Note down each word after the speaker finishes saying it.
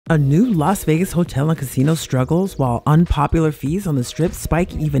A new Las Vegas hotel and casino struggles while unpopular fees on the Strip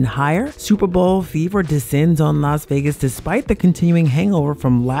spike even higher. Super Bowl fever descends on Las Vegas despite the continuing hangover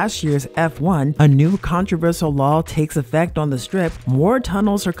from last year's F1. A new controversial law takes effect on the Strip. More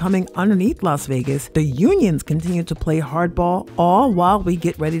tunnels are coming underneath Las Vegas. The unions continue to play hardball, all while we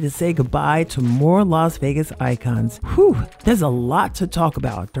get ready to say goodbye to more Las Vegas icons. Whew, there's a lot to talk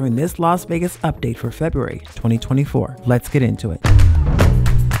about during this Las Vegas update for February 2024. Let's get into it.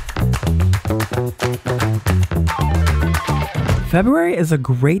 February is a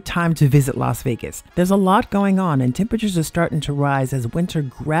great time to visit Las Vegas. There's a lot going on and temperatures are starting to rise as winter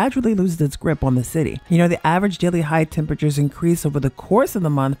gradually loses its grip on the city. You know, the average daily high temperatures increase over the course of the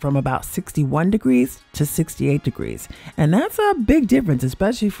month from about 61 degrees to 68 degrees. And that's a big difference,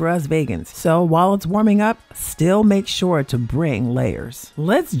 especially for us vegans. So while it's warming up, still make sure to bring layers.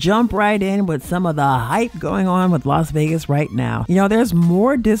 Let's jump right in with some of the hype going on with Las Vegas right now. You know, there's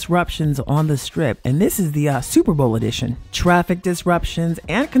more disruptions on the Strip, and this is the Super Bowl edition. Traffic disruptions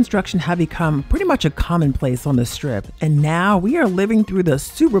and construction have become pretty much a commonplace on the Strip, and now we are living through the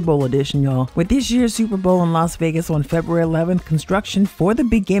Super Bowl edition, y'all. With this year's Super Bowl in Las Vegas on February 11th, construction for the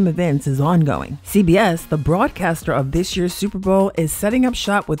big game events is ongoing. CBS, the broadcaster of this year's Super Bowl, is setting up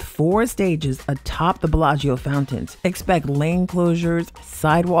shop with 4 stages atop the Bellagio fountains. Expect lane closures,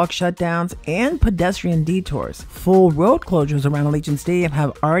 sidewalk shutdowns, and pedestrian detours. Full road closures around Allegiant Stadium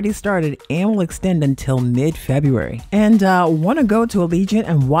have already started and will extend until mid-February. And want to go to Allegiant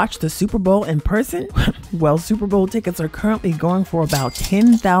and watch the Super Bowl in person? Well, Super Bowl tickets are currently going for about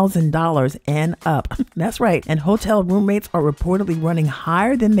 $10,000 and up. That's right, and hotel room rates are reportedly running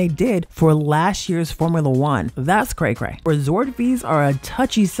higher than they did for last year's Formula One. That's cray-cray. Resort fees are a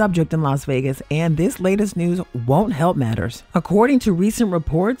touchy subject in Las Vegas, and this latest news won't help matters. According to recent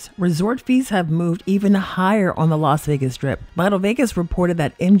reports, resort fees have moved even higher on the Las Vegas Strip. Vital Vegas reported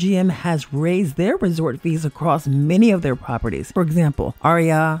that MGM has raised their resort fees across many of their properties. For example,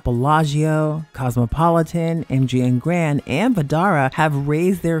 Aria, Bellagio, Cosmopolitan, MGM Grand, and Vdara have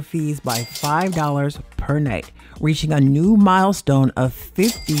raised their fees by $5 per night, reaching a new milestone of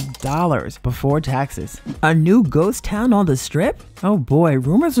 $50 before taxes. A new ghost town on the Strip? Oh boy,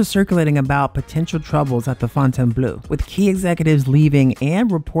 rumors are circulating about potential troubles at the Fontainebleau. With key executives leaving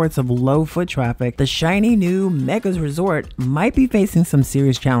and reports of low foot traffic, the shiny new Megas Resort might be facing some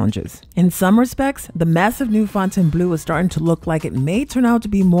serious challenges. In some respects, the massive new Fontainebleau is starting to look like it may turn out to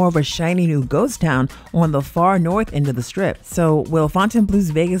be more of a shiny new ghost town on the far north end of the Strip. So will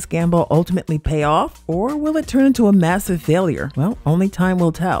Fontainebleau's Vegas gamble ultimately pay off, or will it turn into a massive failure? Well, only time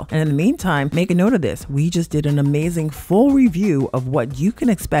will tell. And in the meantime, make a note of this. We just did an amazing full review of what you can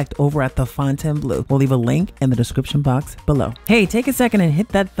expect over at the Fontainebleau. We'll leave a link in the description box below. Hey, take a second and hit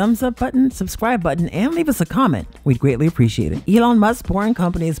that thumbs up button, subscribe button, and leave us a comment. We'd greatly appreciate it. Elon Musk's Boring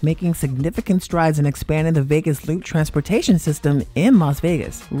Company is making significant strides in expanding the Vegas Loop transportation system in Las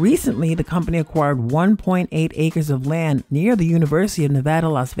Vegas. Recently, the company acquired 1.8 acres of land near the University of Nevada,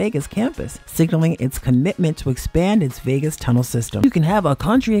 Las Vegas campus, signaling its commitment to expand its Vegas tunnel system. You can have a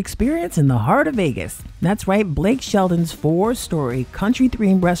country experience in the heart of Vegas. That's right, Blake Shelton's 4-story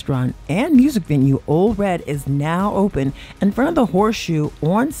country-themed restaurant and music venue Old Red is now open in front of the Horseshoe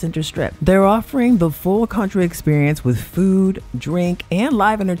on Center Strip. They're offering the full country experience with food, drink, and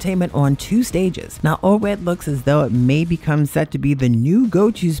live entertainment on 2 stages. Now, Old Red looks as though it may become set to be the new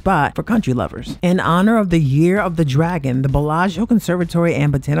go-to spot for country lovers. In honor of the Year of the Dragon, the Bellagio Conservatory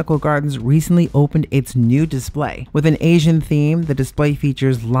and Botanical Gardens recently opened its new display. With an Asian theme, the display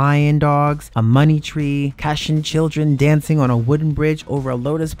features lion dogs, a money tree, Cajun children dancing on a wooden bridge over a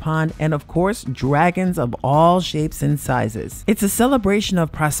lotus pond, and of course, dragons of all shapes and sizes. It's a celebration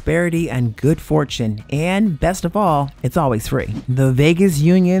of prosperity and good fortune, and best of all, it's always free. The Vegas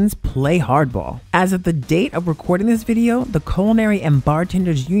unions play hardball. As of the date of recording this video, the Culinary and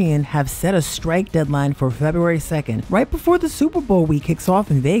Bartenders Union have set a strike deadline for February 2nd, right before the Super Bowl week kicks off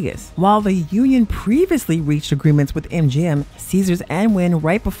in Vegas. While the union previously reached agreements with MGM, Caesars, and Wynn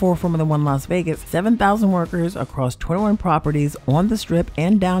right before Formula One Las Vegas, 7,000 workers across 21 properties on the Strip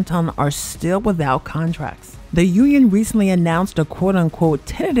and downtown are still without contracts. The union recently announced a quote-unquote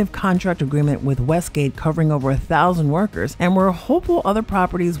tentative contract agreement with Westgate covering over 1,000 workers, and we're hopeful other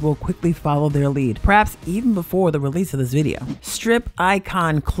properties will quickly follow their lead, perhaps even before the release of this video. Strip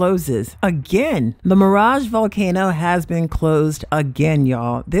icon closes again. The Mirage Volcano has been closed again,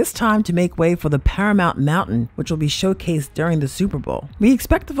 y'all, this time to make way for the Paramount Mountain, which will be showcased during the Super Bowl. We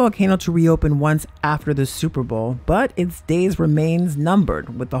expect the volcano to reopen once after the Super Bowl, but its days remains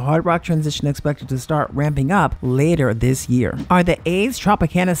numbered, with the Hard Rock transition expected to start ramping up up later this year. Are the A's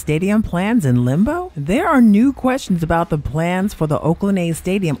Tropicana Stadium plans in limbo? There are new questions about the plans for the Oakland A's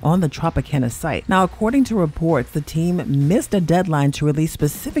Stadium on the Tropicana site. Now, according to reports, the team missed a deadline to release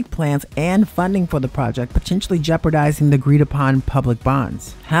specific plans and funding for the project, potentially jeopardizing the agreed-upon public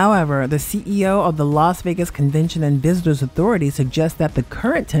bonds. However, the CEO of the Las Vegas Convention and Visitors Authority suggests that the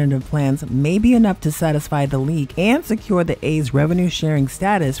current tentative plans may be enough to satisfy the league and secure the A's revenue-sharing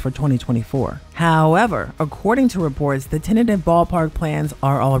status for 2024. However, according to reports, the tentative ballpark plans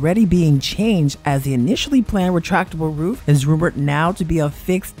are already being changed, as the initially planned retractable roof is rumored now to be a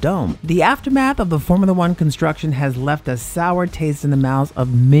fixed dome. The aftermath of the Formula One construction has left a sour taste in the mouths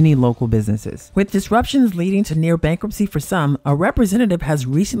of many local businesses. With disruptions leading to near bankruptcy for some, a representative has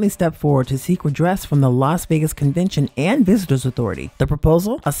recently stepped forward to seek redress from the Las Vegas Convention and Visitors Authority. The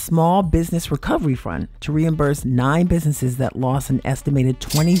proposal? A small business recovery fund to reimburse 9 businesses that lost an estimated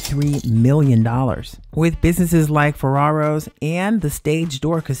 $23 million. With businesses like Ferraro's and the Stage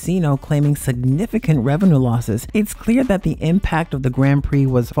Door Casino claiming significant revenue losses, it's clear that the impact of the Grand Prix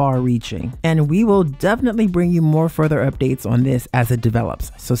was far-reaching. And we will definitely bring you more further updates on this as it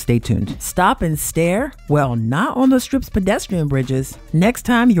develops, so stay tuned. Stop and stare? Well, not on the Strip's pedestrian bridges. Next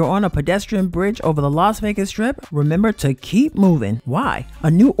time you're on a pedestrian bridge over the Las Vegas Strip, remember to keep moving. Why? A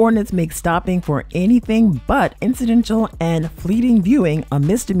new ordinance makes stopping for anything but incidental and fleeting viewing a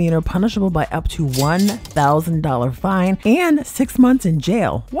misdemeanor punishable by up to $1,000 fine and 6 months in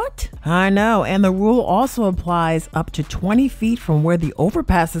jail. What? I know, and the rule also applies up to 20 feet from where the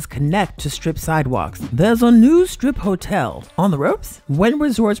overpasses connect to Strip sidewalks. There's a new Strip hotel on the ropes. Wynn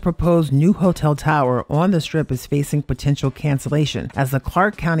Resort's proposed new hotel tower on the Strip is facing potential cancellation, as the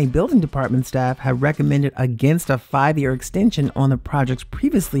Clark County Building Department staff have recommended against a 5-year extension on the project's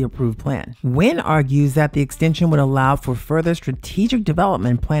previously approved plan. Wynn argues that the extension would allow for further strategic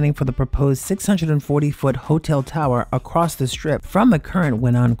development planning for the proposed 640-foot hotel tower across the Strip from the current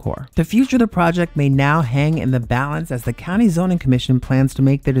Wynn Encore. The future of the project may now hang in the balance as the County Zoning Commission plans to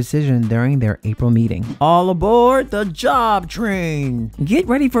make their decision during their April meeting. All aboard the job train! Get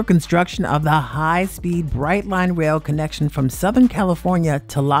ready for construction of the high-speed Brightline rail connection from Southern California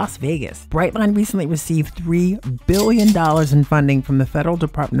to Las Vegas. Brightline recently received $3 billion in funding from the Federal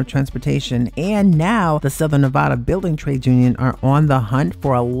Department of Transportation, and now the Southern Nevada Building Trades Union are on the hunt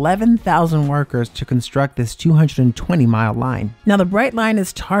for 11,000 workers to construct this 220-mile line. Now, the Brightline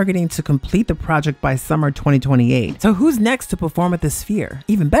is targeting to complete the project by summer 2028. So who's next to perform at the Sphere?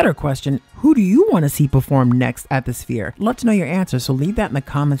 Even better question, who do you want to see perform next at the Sphere? Love to know your answer, so leave that in the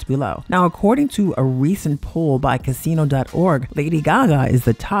comments below. Now, according to a recent poll by Casino.org, Lady Gaga is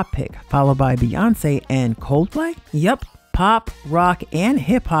the top pick, followed by Beyonce and Coldplay. Yep, pop, rock, and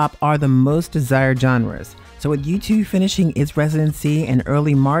hip-hop are the most desired genres. So with U2 finishing its residency in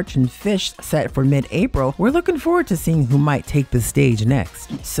early March and Phish set for mid-April, we're looking forward to seeing who might take the stage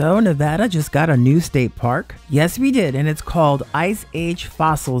next. So Nevada just got a new state park. Yes, we did, and it's called Ice Age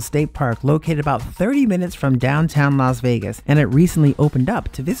Fossils State Park, located about 30 minutes from downtown Las Vegas, and it recently opened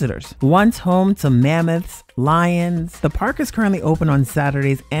up to visitors. Once home to mammoths, lions, the park is currently open on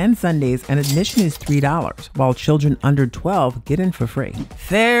Saturdays and Sundays, and admission is $3, while children under 12 get in for free.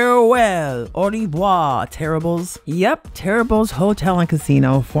 Farewell, au revoir, Terribles. Yep, Terribles Hotel and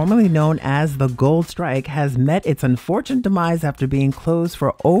Casino, formerly known as the Gold Strike, has met its unfortunate demise after being closed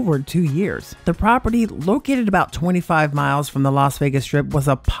for over 2 years. The property, located about 25 miles from the Las Vegas Strip, was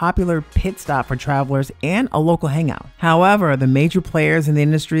a popular pit stop for travelers and a local hangout. However, the major players in the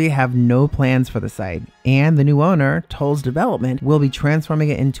industry have no plans for the site, and the new owner, Toll's Development, will be transforming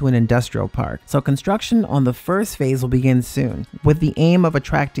it into an industrial park. So construction on the first phase will begin soon, with the aim of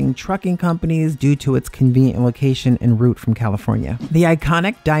attracting trucking companies due to its convenient location en route from California. The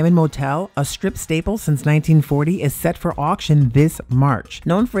iconic Diamond Motel, a Strip staple since 1940, is set for auction this March.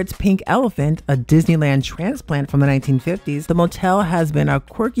 Known for its pink elephant, a Disneyland transplant from the 1950s, the motel has been a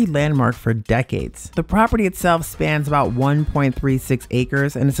quirky landmark for decades. The property itself spans about 1.36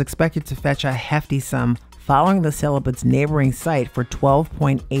 acres and is expected to fetch a hefty sum following the sale of its neighboring site for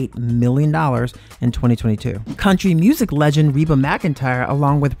 $12.8 million in 2022. Country music legend Reba McEntire,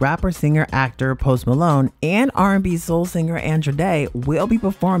 along with rapper, singer, actor Post Malone, and R&B soul singer Andra Day, will be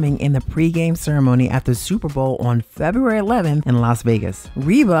performing in the pregame ceremony at the Super Bowl on February 11th in Las Vegas.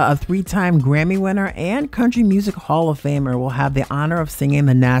 Reba, a 3-time Grammy winner and Country Music Hall of Famer, will have the honor of singing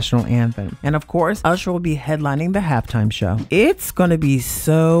the national anthem. And of course, Usher will be headlining the halftime show. It's gonna be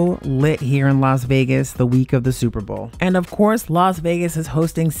so lit here in Las Vegas. The week of the Super Bowl. And of course, Las Vegas is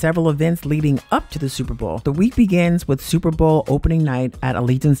hosting several events leading up to the Super Bowl. The week begins with Super Bowl opening night at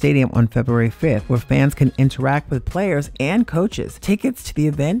Allegiant Stadium on February 5th, where fans can interact with players and coaches. Tickets to the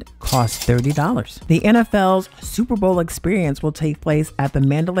event cost $30. The NFL's Super Bowl experience will take place at the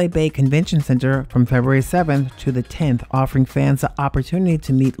Mandalay Bay Convention Center from February 7th to the 10th, offering fans the opportunity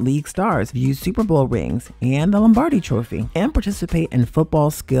to meet league stars, view Super Bowl rings and the Lombardi Trophy, and participate in football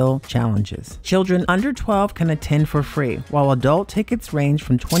skill challenges. Children under 12 can attend for free, while adult tickets range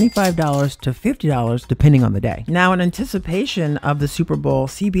from $25 to $50 depending on the day. Now, in anticipation of the Super Bowl,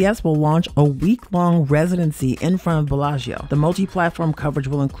 CBS will launch a week-long residency in front of Bellagio. The multi-platform coverage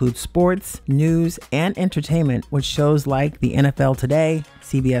will include sports, news, and entertainment, with shows like the NFL Today,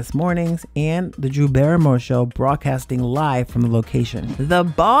 CBS Mornings, and The Drew Barrymore Show broadcasting live from the location. The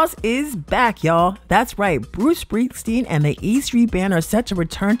boss is back, y'all. That's right, Bruce Springsteen and the E Street Band are set to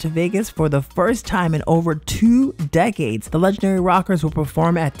return to Vegas for the first time in over 2 decades. The legendary rockers will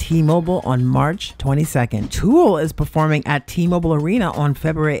perform at T-Mobile on March 22nd. Tool is performing at T-Mobile Arena on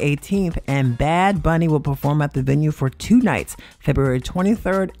February 18th, and Bad Bunny will perform at the venue for 2 nights, February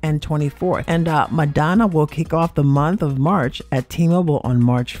 23rd and 24th. And Madonna will kick off the month of March at T-Mobile on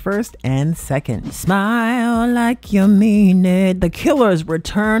March 1st and 2nd. Smile like you mean it. The Killers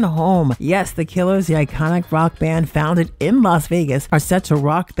return home. Yes, the Killers, the iconic rock band founded in Las Vegas, are set to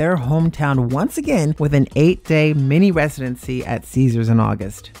rock their hometown once again with an 8-day mini residency at Caesars in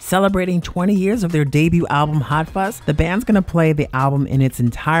August. Celebrating 20 years of their debut album Hot Fuss, the band's gonna play the album in its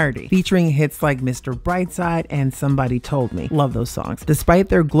entirety, featuring hits like Mr. Brightside and Somebody Told Me. Love those songs. Despite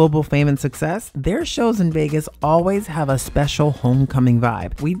their global fame and success, their shows in Vegas always have a special homecoming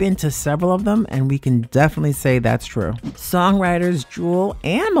vibe. We've been to several of them, and we can definitely say that's true. Songwriters Jewel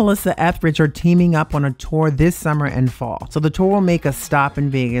and Melissa Etheridge are teaming up on a tour this summer and fall. So the tour will make a stop in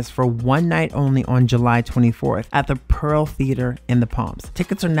Vegas for one night only on July 24th at the Pearl Theater in the Palms.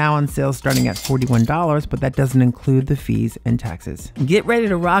 Tickets are now on sale starting at $41, but that doesn't include the fees and taxes. Get ready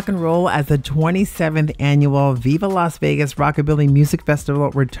to rock and roll as the 27th annual Viva Las Vegas Rockabilly Music Festival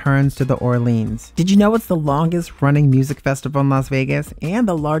returns to the Orleans. Did you know it's the longest running music festival in Las Vegas and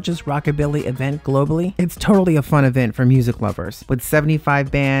the largest rockabilly event globally? It's totally a fun event for music lovers, with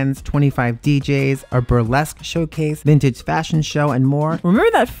 75 bands, 25 DJs, a burlesque showcase, vintage fashion show, and more.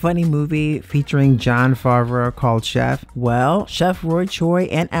 Remember that funny movie featuring Jon Favreau called Chef? Well, Chef Roy Choi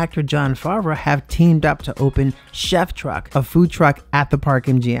and actor Jon Favreau have teamed up to open Chef Truck, a food truck at the Park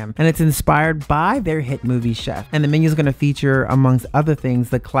MGM, and it's inspired by their hit movie Chef. And the menu is going to feature, amongst other things,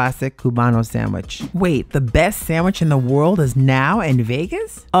 the classic Cubano sandwich. Wait, the best sandwich in the world is now in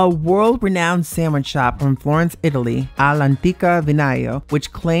Vegas? A world-renowned sandwich shop from Florence, Italy, All'Antica Vinaio,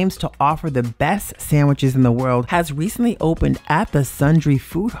 which claims to offer the best sandwiches in the world, has recently opened at the Sundry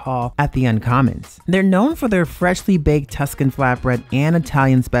Food Hall at the Uncommons. They're known for their freshly baked Tuscan flatbread and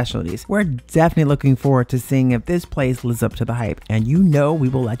Italian specialties. We're definitely looking forward to seeing if this place lives up to the hype, and you know we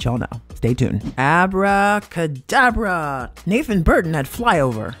will let y'all know. Stay tuned. Abracadabra! Nathan Burton at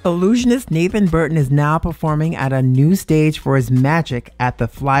Flyover. Illusionist Nathan Burton is now performing at a new stage for his magic at the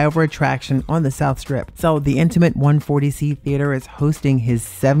Flyover attraction on the South Strip. So the intimate 140-seat theater is hosting his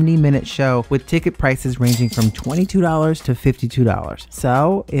 70-minute show with ticket prices ranging from $22 to $52.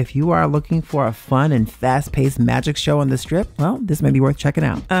 So if you are looking for a fun and fast-paced magic show on the Strip, well, this may be worth checking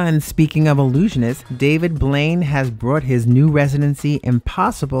out. And speaking of illusionists, David Blaine has brought his new residency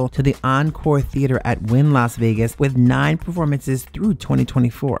Impossible to the Encore Theater at Wynn Las Vegas with 9 performances through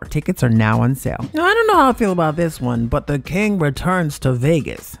 2024. Tickets are now on sale. Now, I don't know how I feel about this one, but the king returns to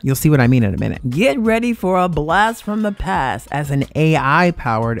Vegas. You'll see what I mean in a minute. Get ready for a blast from the past as an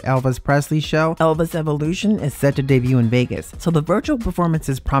AI-powered Elvis Presley show, Elvis Evolution, is set to debut in Vegas. So the virtual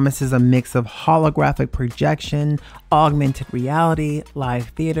performances promises a mix of holographic projection, augmented reality, live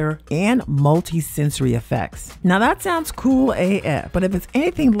theater, and multi-sensory effects. Now that sounds cool AF, but if it's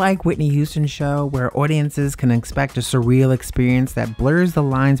anything like Whitney Houston's show, where audiences can expect a surreal experience that blurs the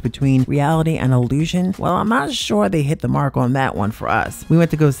lines between reality and illusion, well, I'm not sure they hit the mark on that one for us. We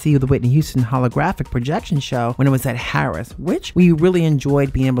went to go see the Whitney Houston holographic projection show when it was at Harris, which we really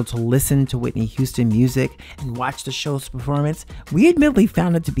enjoyed being able to listen to Whitney Houston music and watch the show's performance. We admittedly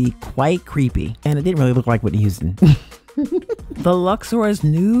found it to be quite creepy, and it didn't really look like Whitney Houston. The Luxor's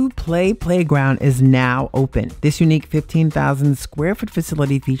new playground is now open. This unique 15,000 square foot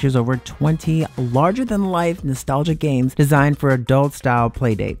facility features over 20 larger-than-life nostalgic games designed for adult-style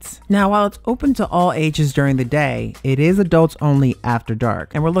playdates. Now, while it's open to all ages during the day, it is adults only after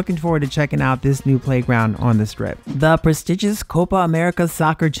dark, and we're looking forward to checking out this new playground on the Strip. The prestigious Copa America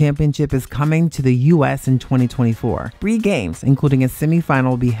Soccer Championship is coming to the U.S. in 2024. 3 games, including a semifinal,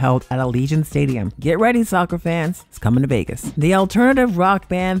 will be held at Allegiant Stadium. Get ready, soccer fans. It's coming to Vegas. The alternative rock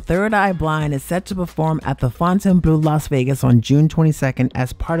band Third Eye Blind is set to perform at the Fontainebleau, Las Vegas on June 22nd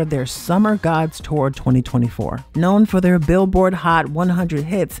as part of their Summer Gods Tour 2024. Known for their Billboard Hot 100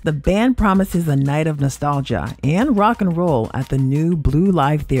 hits, the band promises a night of nostalgia and rock and roll at the new Blue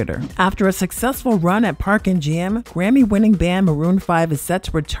Live Theater. After a successful run at Park MGM, Grammy-winning band Maroon 5 is set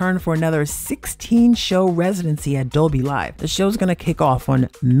to return for another 16-show residency at Dolby Live. The show's gonna kick off on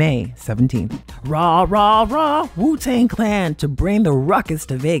May 17th. Rah, rah, rah, Wu-Tang Clan to bring the ruckus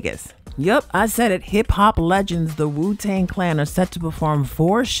to Vegas. Yup, I said it. Hip-hop legends the Wu-Tang Clan are set to perform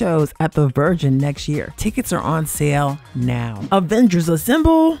 4 shows at the Virgin next year. Tickets are on sale now. Avengers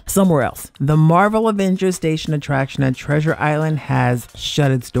Assemble somewhere else. The Marvel Avengers Station attraction at Treasure Island has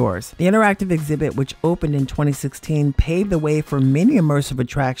shut its doors. The interactive exhibit, which opened in 2016, paved the way for many immersive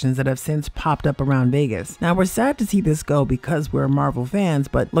attractions that have since popped up around Vegas. Now, we're sad to see this go because we're Marvel fans,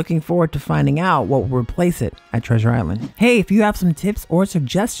 but looking forward to finding out what will replace it at Treasure Island. Hey, if you have some tips or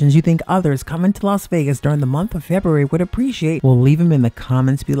suggestions you think others coming to Las Vegas during the month of February would appreciate, we'll leave them in the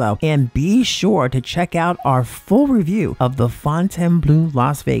comments below. And be sure to check out our full review of the Fontainebleau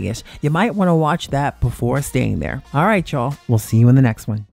Las Vegas. You might want to watch that before staying there. All right, y'all. We'll see you in the next one.